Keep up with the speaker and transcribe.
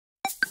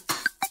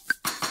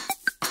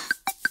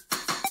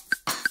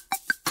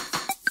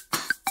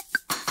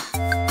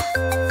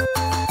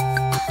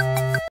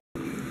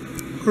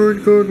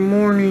Good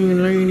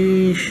morning,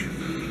 ladies.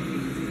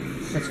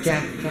 That's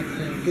Jack. Jack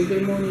saying,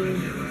 good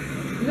morning.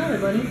 You got it,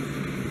 buddy.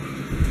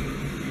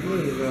 There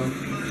you go.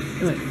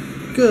 Anyway,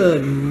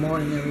 good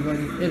morning,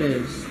 everybody. It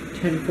is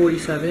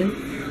 10:47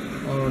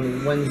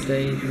 on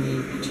Wednesday,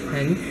 the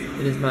 10th.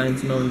 It is mine and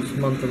Simone's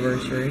month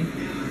anniversary.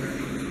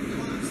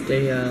 It's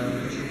day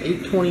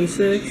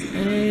 8/26,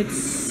 and it's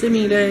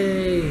Simi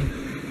Day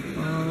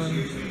on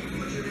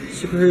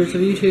Superheroes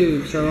of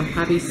YouTube. So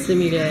happy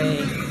Simi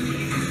Day.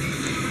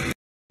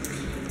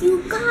 You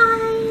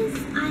guys,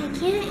 I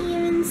can't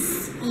even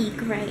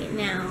speak right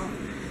now.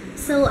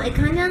 So I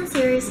come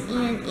downstairs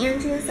and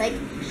Andrew's like,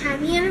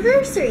 happy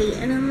anniversary.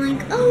 And I'm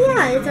like, oh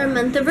yeah, it's our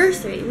month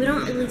anniversary. We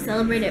don't really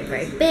celebrate it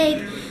very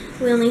big.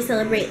 We only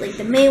celebrate like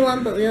the May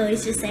one, but we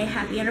always just say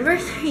happy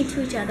anniversary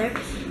to each other.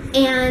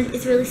 And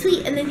it's really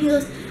sweet. And then he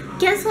goes,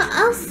 guess what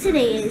else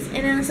today is?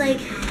 And I was like,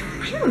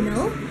 I don't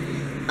know.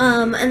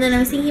 And then I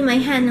was thinking in my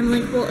head, and I'm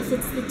like, well, if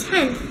it's the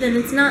 10th, then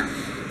it's not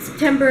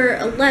September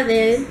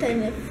 11th.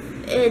 And if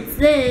it's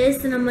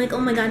this, and I'm like, oh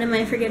my god, am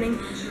I forgetting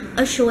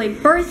a shoy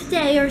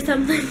birthday or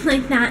something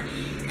like that?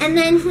 And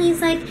then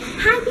he's like,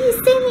 happy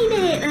Simi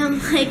Day, and I'm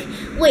like,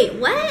 wait,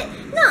 what?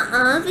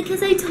 Nuh-uh,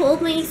 because I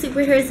told my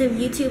Superheroes of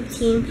YouTube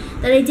team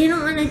that I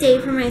didn't want a day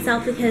for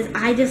myself because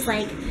I just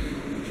like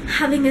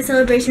having a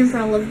celebration for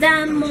all of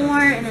them more,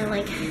 and I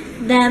like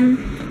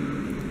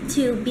them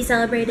to be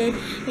celebrated,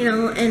 you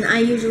know, and I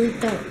usually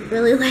don't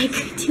really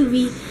like to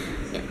be,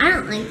 I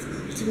don't like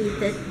to be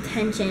the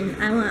attention.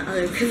 I want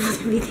other people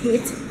to be the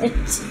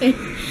attention.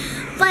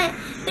 But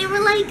they were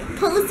like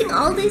posting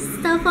all this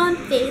stuff on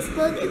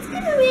Facebook. It's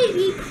gonna make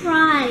me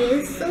cry.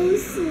 It's so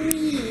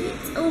sweet.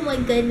 Oh my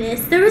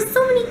goodness. There were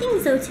so many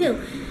things though too.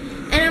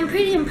 And I'm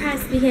pretty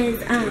impressed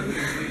because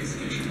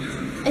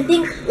I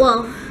think,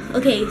 well,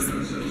 okay,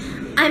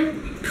 I'm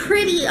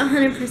pretty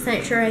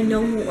 100% sure I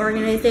know who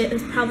organized it. It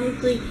was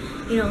probably,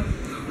 you know,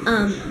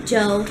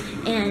 Joe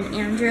and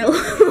Andrew,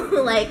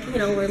 like, you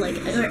know, were like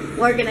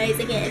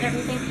organizing it and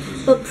everything,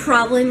 but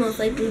probably most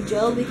likely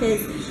Joe,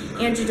 because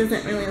Andrew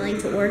doesn't really like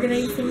to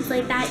organize things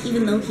like that,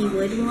 even though he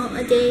would want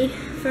a day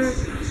for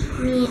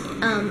me.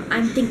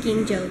 I'm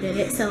thinking Joe did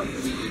it, so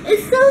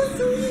it's so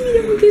sweet.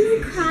 I'm gonna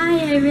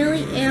cry. I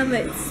really am.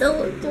 It's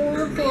so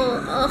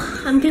adorable.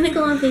 Oh, I'm gonna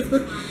go on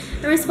Facebook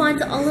and respond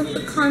to all of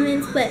the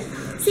comments, but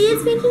see,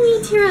 it's making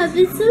me tear up.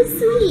 It's so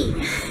sweet.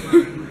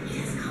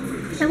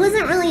 I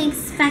wasn't really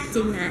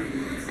expecting that.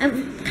 I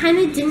kind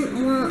of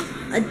didn't want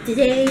a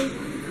day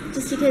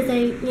just because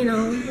I, you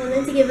know,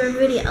 wanted to give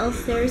everybody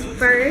else theirs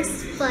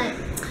first, but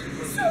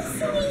so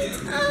sweet.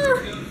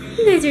 Oh,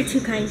 you guys are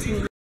too kind to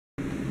me.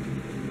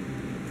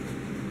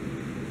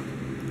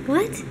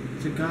 What?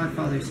 It's a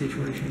Godfather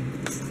situation.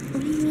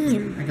 What do you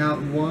mean? I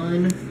got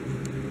one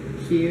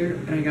here,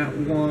 and I got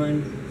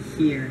one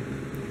here.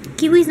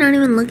 Kiwi's not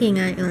even looking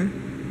at you.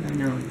 I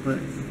know, but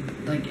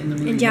like in the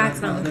movie And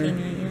Jack's Godfather, not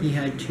looking at you. he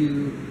had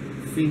two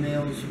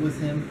females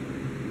with him.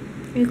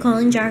 Are you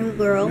calling Jack a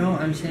girl? No,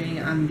 I'm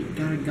saying I've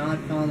got a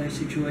Godfather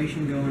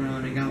situation going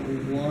on. I got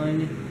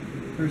one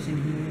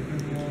person here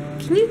and one.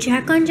 Can you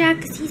check on Jack?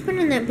 Because he's been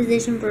in that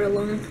position for a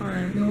long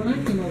time. No, when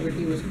I came over,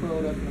 he was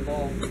curled up in a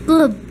ball.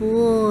 Good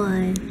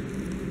boy.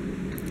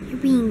 You're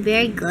being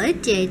very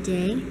good,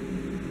 JJ.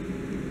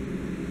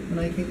 When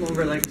I came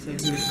over, like I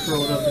said, he was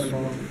curled up in a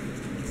ball.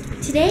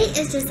 Today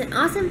is just an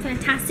awesome,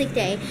 fantastic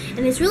day,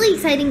 and it's really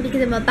exciting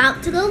because I'm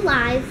about to go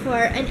live for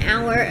an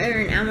hour or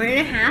an hour and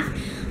a half,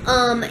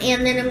 and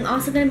then I'm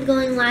also going to be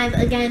going live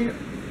again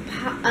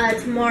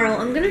tomorrow.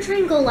 I'm going to try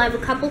and go live a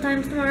couple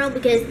times tomorrow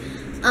because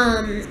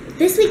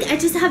this week I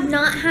just have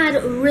not had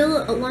a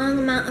long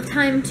amount of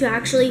time to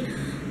actually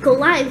go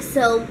live,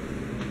 so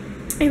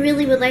I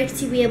really would like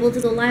to be able to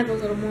go live a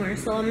little more.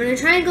 So I'm going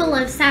to try and go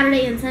live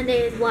Saturday and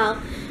Sunday as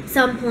well at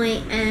some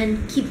point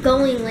and keep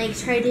going, like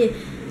try to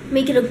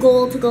make it a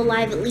goal to go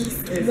live at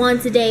least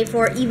once a day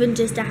for even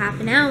just a half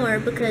an hour,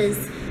 because,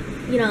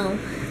 you know,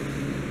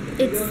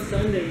 it's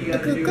Sunday, you a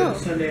good goal.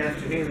 Sunday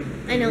afternoon.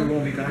 I know. You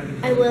won't be back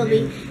until I will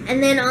be.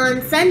 And then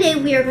on Sunday,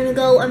 we are going to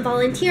go and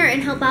volunteer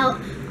and help out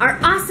our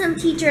awesome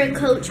teacher and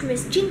coach,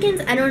 Miss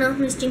Jenkins. I don't know if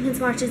Miss Jenkins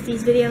watches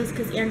these videos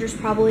because Andrew's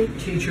probably...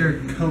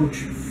 Teacher, coach,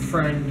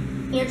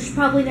 friend. Andrew's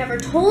probably never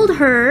told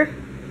her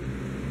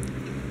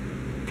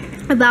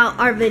about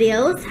our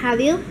videos.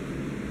 Have you?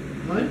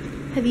 What?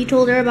 Have you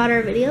told her about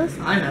our videos?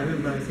 I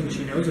haven't, but I think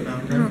she knows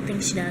about them. I don't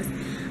think she does.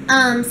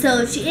 So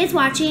if she is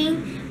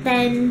watching,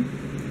 then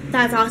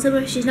that's awesome.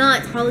 If she's not,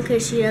 it's probably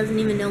because she doesn't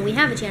even know we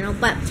have a channel.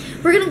 But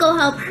we're going to go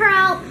help her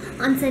out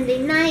on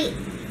Sunday night.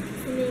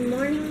 Sunday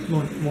morning?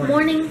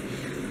 Morning.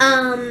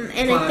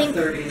 And I think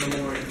 5:30 in the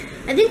morning.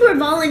 I think we're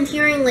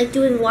volunteering, like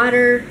doing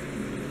water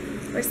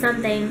or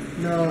something.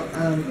 No,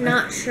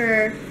 Not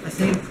sure. I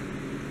think...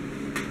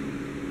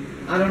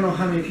 I don't know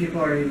how many people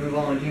are even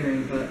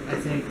volunteering, but I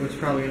think what's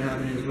probably going to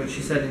happen is what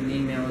she said in the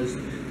email is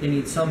they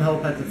need some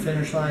help at the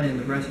finish line and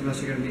the rest of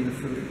us are going to be in the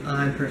food.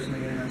 I'm personally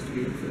going to have to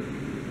be in food.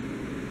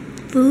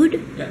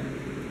 Food? Yeah.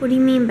 What do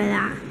you mean by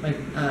that?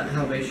 Like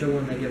how they show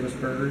when they give us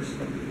burgers.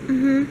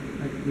 Mm-hmm.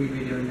 Like we'd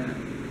be doing that.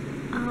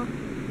 Oh.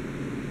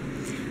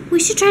 We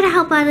should try to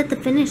help out at the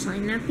finish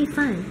line. That'd be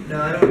fun. No,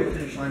 I don't do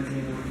finish lines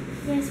anymore.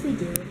 Yes, we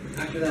do.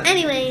 After that.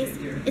 Anyways,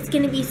 it's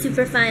gonna be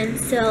super fun.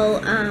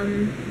 So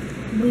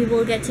we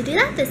will get to do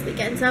that this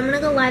weekend. So I'm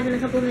gonna go live in a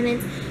couple of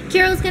minutes.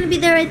 Carol's gonna be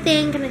there, I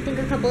think, and I think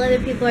a couple other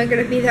people are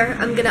gonna be there.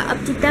 I'm gonna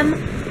update them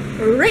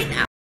right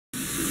now.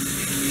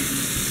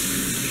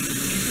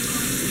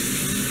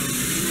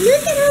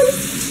 Look at how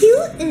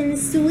cute and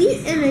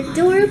sweet and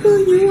adorable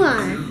you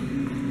are.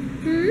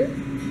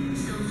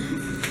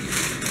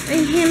 Are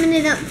you hamming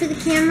it up for the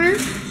camera?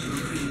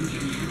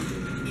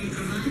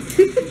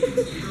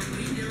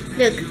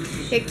 Look,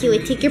 you're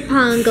cute. Take your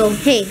paw and go,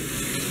 hey,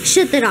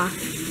 shut that off.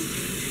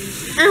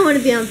 I don't want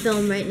to be on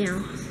film right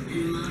now.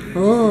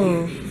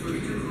 Oh.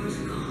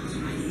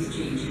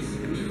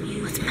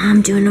 What's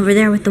Mom doing over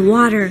there with the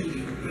water?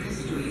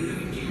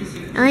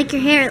 I like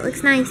your hair. It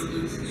looks nice.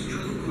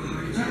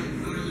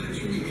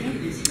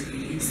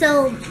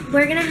 So,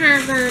 we're going to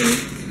have, I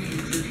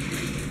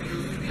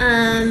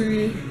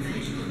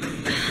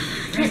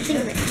can't think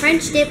of it,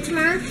 French dip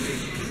tomorrow.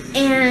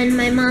 And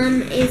my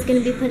mom is going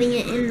to be putting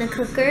it in the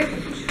cooker.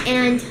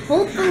 And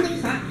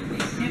hopefully,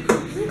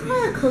 we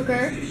call it a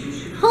cooker.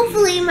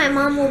 Hopefully my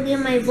mom will be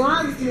in my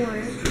vlogs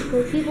more.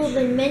 Because people have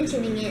been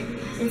mentioning it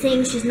and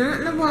saying she's not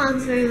in the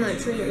vlogs very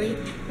much lately.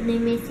 And they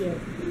miss you.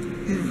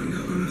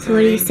 So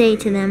what do you say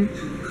to them?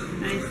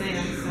 I say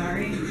I'm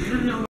sorry. I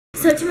don't know.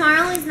 So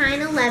tomorrow is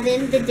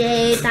 9/11, the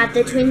day that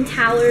the Twin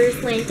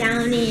Towers went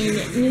down in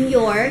New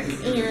York,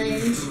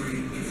 and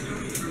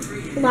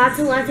lots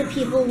and lots of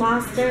people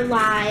lost their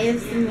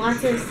lives, and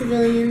lots of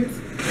civilians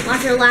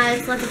lost their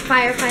lives, lots of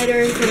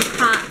firefighters and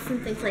cops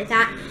and things like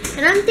that.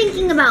 And I'm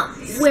thinking about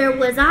where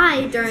was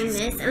I during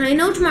this, and I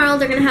know tomorrow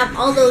they're going to have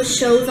all those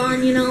shows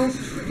on, you know,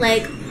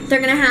 like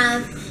they're going to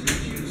have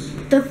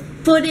the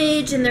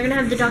footage and they're gonna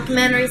have the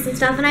documentaries and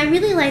stuff, and I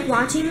really like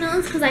watching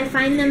those because I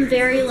find them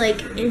very like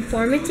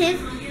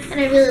informative, and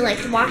I really like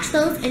to watch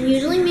those, and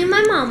usually me and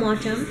my mom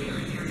watch them.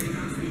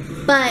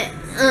 But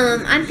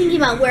I'm thinking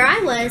about where I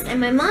was, and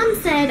my mom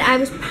said I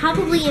was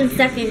probably in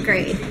 2nd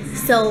grade,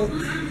 so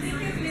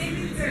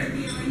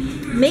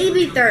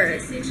maybe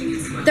third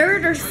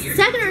or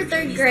 2nd or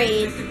 3rd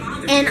grade.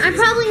 And I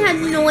probably had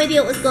no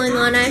idea what was going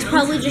on. I was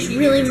probably just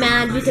really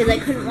mad because I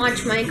couldn't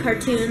watch my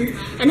cartoons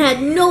and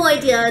had no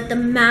idea the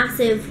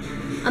massive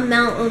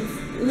amount of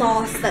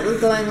loss that was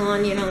going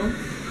on, you know.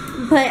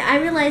 But I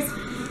realized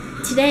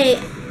today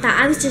that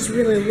I was just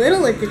really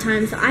little at the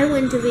time, so I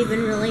wouldn't have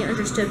even really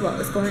understood what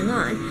was going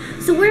on.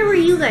 So where were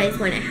you guys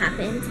when it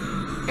happened?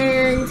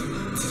 And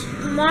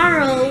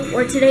tomorrow,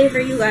 or today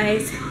for you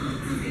guys,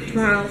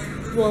 tomorrow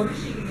for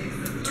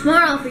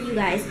you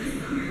guys,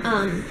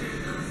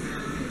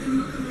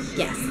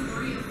 yes.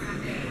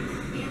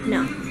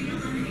 No.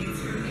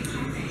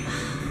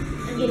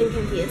 I'm getting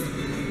confused.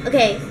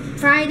 Okay,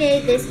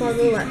 Friday, this will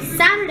go up.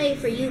 Saturday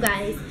for you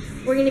guys,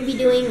 we're going to be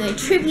doing a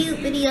tribute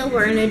video.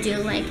 We're going to do,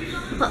 like,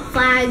 put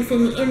flags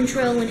in the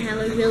intro and have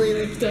a really,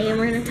 like, day. And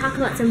we're going to talk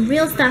about some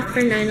real stuff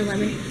for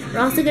 9/11. We're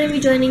also going to be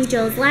joining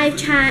Joe's live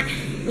chat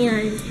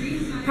and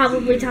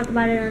probably talk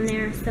about it on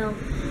there. So,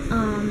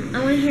 I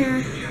want to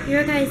hear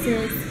your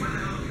guys'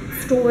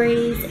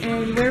 stories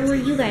and where were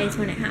you guys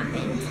when it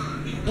happened.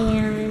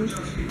 And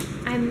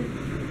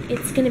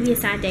it's gonna be a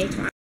sad day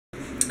tomorrow.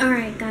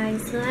 Alright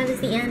guys, so that is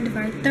the end of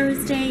our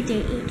Thursday,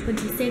 day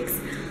 826.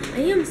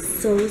 I am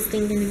so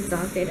stinking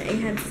exhausted. I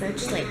had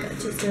such like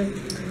just a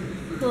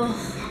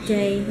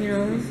day, you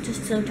know,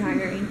 just so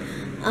tiring.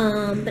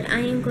 But I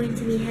am going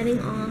to be heading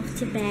off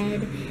to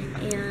bed,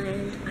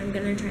 and I'm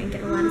gonna try and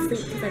get a lot of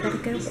sleep because I gotta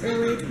get up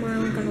early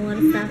tomorrow. I've got a lot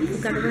of stuff.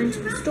 We've gotta run to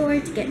the store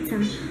to get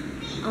some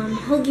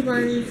hoagie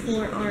buns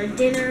for our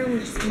dinner,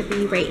 which is gonna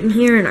be right in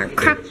here in our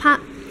crock pot.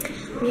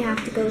 We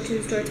have to go to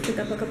the store to pick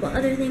up a couple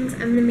other things.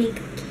 I'm gonna make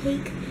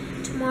cake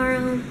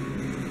tomorrow,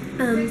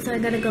 so I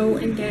gotta go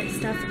and get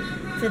stuff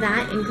for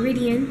that,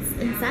 ingredients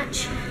and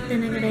such.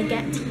 Then I'm gonna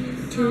get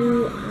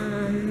to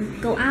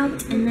go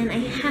out, and then I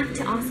have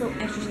to also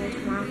exercise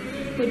tomorrow,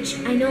 which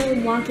I know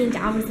walking to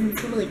Albertsons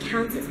totally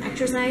counts as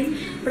exercise,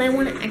 but I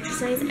want to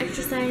exercise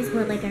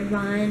where like I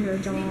run or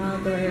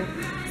jog or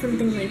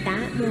something like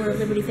that, more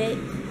Liberty Fit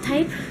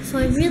type. So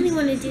I really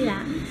want to do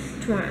that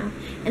tomorrow.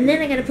 And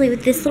then I gotta play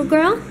with this little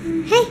girl.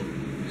 Hey,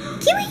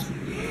 Kiwi!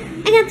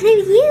 I gotta play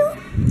with you!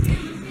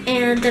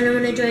 And then I'm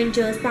gonna join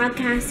Joe's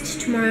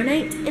broadcast tomorrow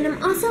night. And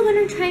I'm also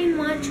gonna try and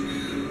watch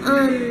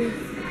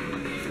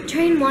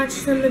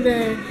some of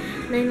the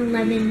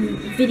 9/11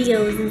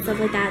 videos and stuff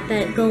like that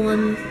that go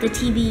on the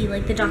TV,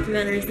 like the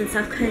documentaries and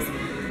stuff, because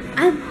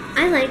I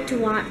like to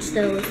watch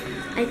those.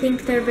 I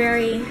think they're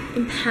very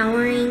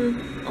empowering,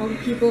 all the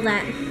people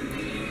that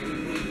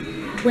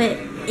went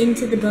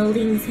into the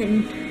buildings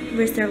and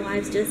risked their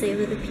lives to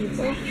save other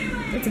people.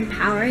 It's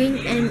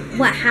empowering, and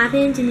what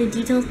happened and the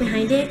details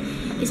behind it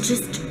is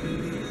just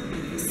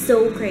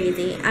so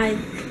crazy. I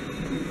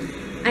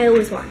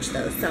always watch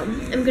those, so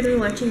I'm going to be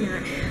watching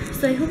that.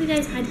 So I hope you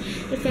guys had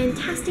a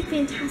fantastic,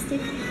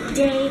 fantastic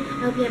day. I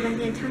hope you have a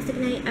fantastic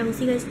night. I will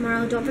see you guys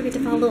tomorrow. Don't forget to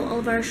follow all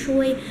of our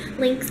shoy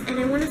links, and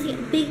I want to say a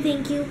big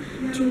thank you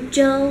to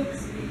Joe,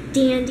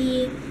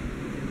 Dandy,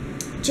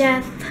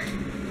 Jeff,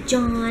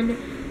 John,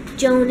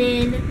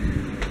 Jonathan,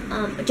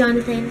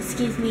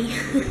 excuse me.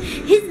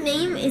 His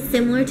name is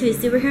similar to his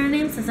superhero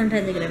name, so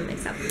sometimes I get him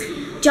mixed up.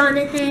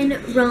 Jonathan,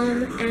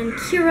 Rome, and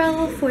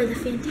Kiro for the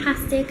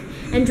fantastic,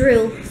 and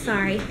Drew,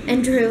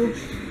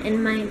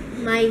 and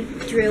my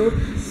Drew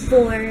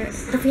for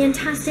the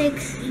fantastic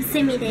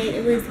Simi day.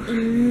 It was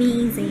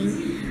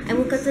amazing. I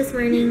woke up this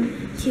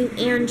morning to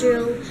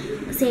Andrew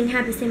saying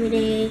happy Simi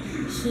day.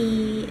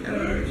 He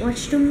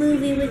watched a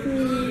movie with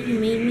me. He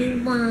made me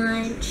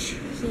lunch.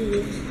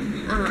 He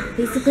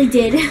basically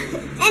did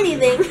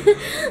anything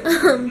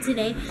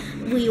today.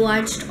 We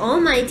watched all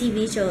my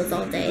TV shows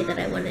all day that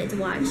I wanted to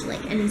watch,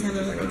 like anytime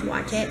I wanted to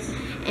watch it,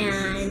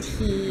 and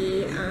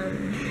he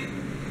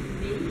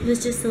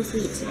was just so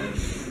sweet today.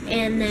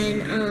 And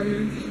then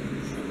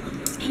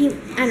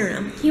I don't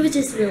know, he was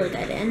just really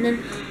good. And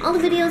then all the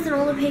videos and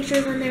all the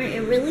pictures on there,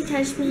 it really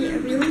touched me.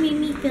 It really made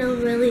me feel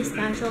really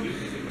special,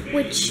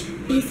 which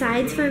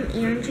besides from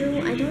Andrew,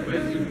 I don't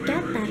really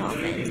get that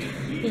often,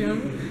 you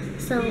know.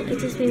 So it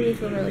just made me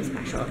feel really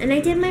special. And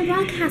I did my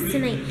broadcast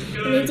tonight,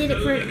 and I did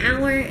it for an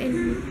hour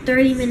and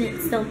 30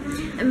 minutes. So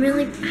I'm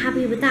really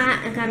happy with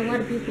that. I got a lot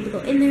of people to go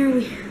in there.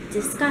 We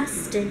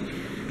discussed and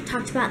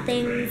talked about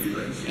things.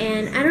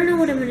 And I don't know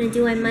what I'm going to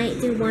do. I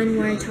might do one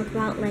where I talk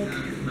about, like,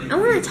 I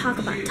want to talk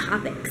about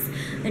topics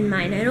in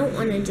mine. I don't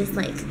want to just,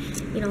 like,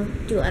 you know,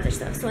 do other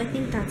stuff. So I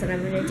think that's what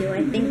I'm going to do.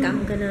 I think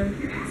I'm going to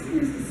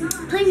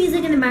play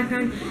music in the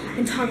background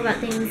and talk about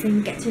things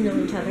and get to know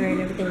each other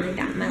and everything like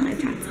that in my live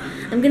chats.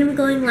 I'm going to be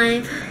going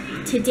live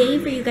today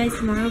for you guys,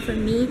 tomorrow for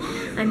me.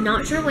 I'm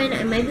not sure when.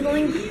 I might be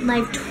going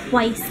live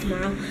twice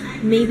tomorrow,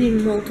 maybe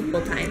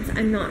multiple times.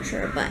 I'm not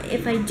sure, but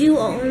if I do,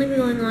 I'll only be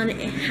going on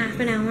half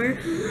an hour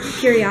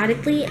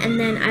periodically, and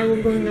then I will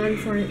be going on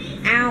for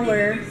an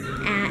hour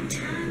at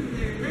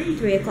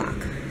 3 o'clock.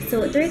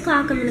 So at 3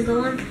 o'clock, I'm going to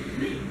go on,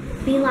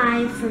 be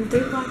live from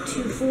 3 o'clock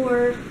to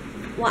 4.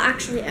 Well,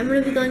 actually, I'm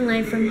going to be going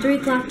live from 3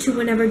 o'clock to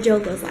whenever Joe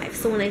goes live.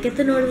 So when I get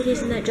the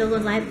notification that Joe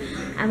goes live,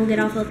 I will get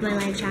off of my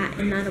live chat,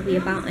 and that'll be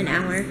about an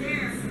hour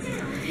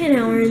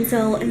and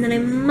so. And then I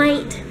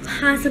might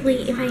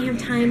possibly, if I have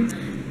time,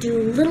 do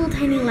little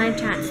tiny live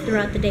chats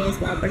throughout the day as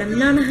well. But I'm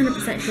not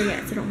 100% sure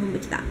yet, so don't hold me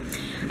to that.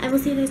 I will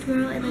see you guys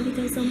tomorrow. I love you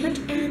guys so much,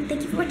 and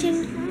thank you for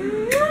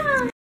watching.